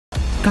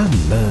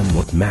Come learn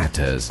what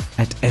matters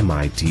at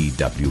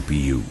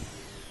MIT-WPU.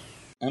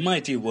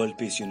 MIT World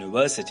Peace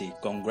University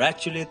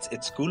congratulates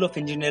its School of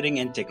Engineering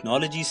and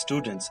Technology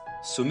students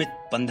Sumit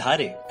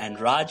Pandhare and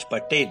Raj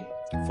Patel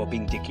for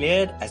being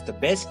declared as the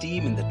best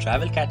team in the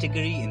travel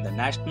category in the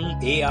National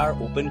AR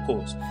Open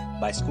course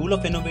by School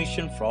of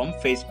Innovation from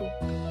Facebook.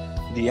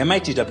 The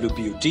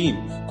MIT-WPU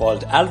team,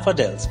 called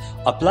alphadels,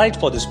 applied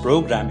for this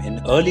program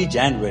in early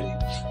January,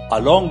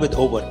 along with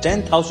over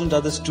 10,000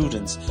 other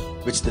students,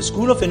 which the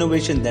School of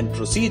Innovation then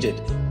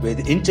proceeded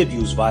with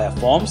interviews via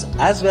forms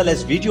as well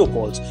as video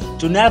calls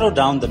to narrow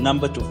down the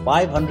number to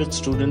 500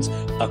 students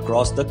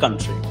across the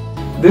country.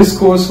 This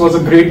course was a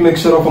great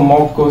mixture of a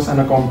mock course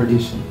and a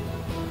competition.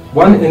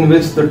 One in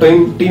which the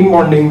team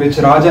bonding which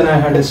Raj and I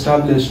had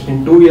established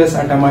in 2 years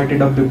at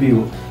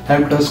MIT-WPU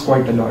helped us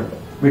quite a lot.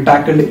 We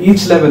tackled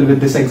each level with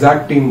this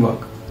exact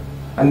teamwork,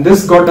 and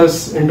this got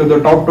us into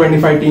the top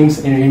 25 teams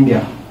in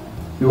India.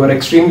 We were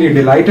extremely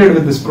delighted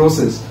with this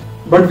process,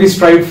 but we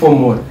strived for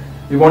more.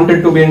 We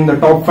wanted to be in the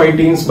top 5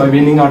 teams by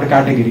winning our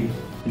category.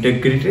 The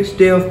greatest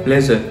day of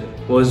pleasure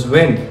was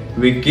when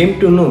we came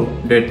to know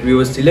that we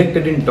were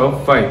selected in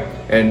top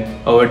 5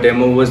 and our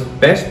demo was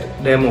best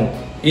demo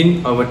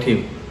in our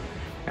team.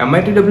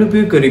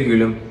 MIT-WPU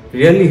curriculum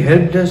really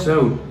helped us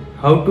out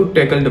how to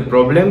tackle the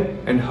problem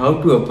and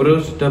how to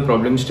approach the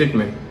problem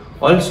statement.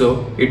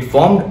 Also, it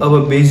formed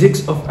our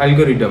basics of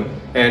algorithm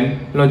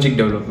and logic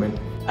development.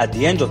 At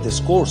the end of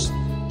this course,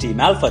 Team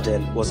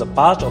Alphadel was a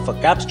part of a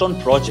capstone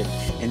project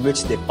in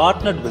which they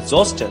partnered with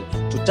Zostel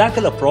to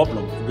tackle a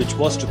problem which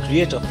was to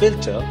create a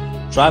filter,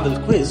 travel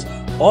quiz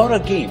or a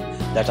game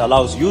that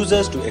allows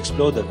users to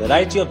explore the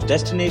variety of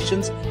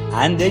destinations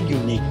and their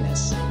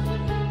uniqueness.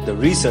 The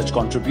research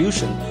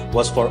contribution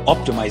was for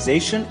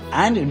optimization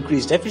and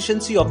increased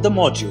efficiency of the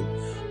module,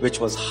 which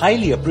was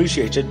highly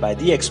appreciated by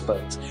the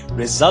experts,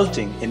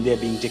 resulting in their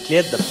being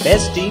declared the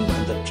best team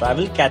in the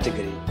travel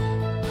category.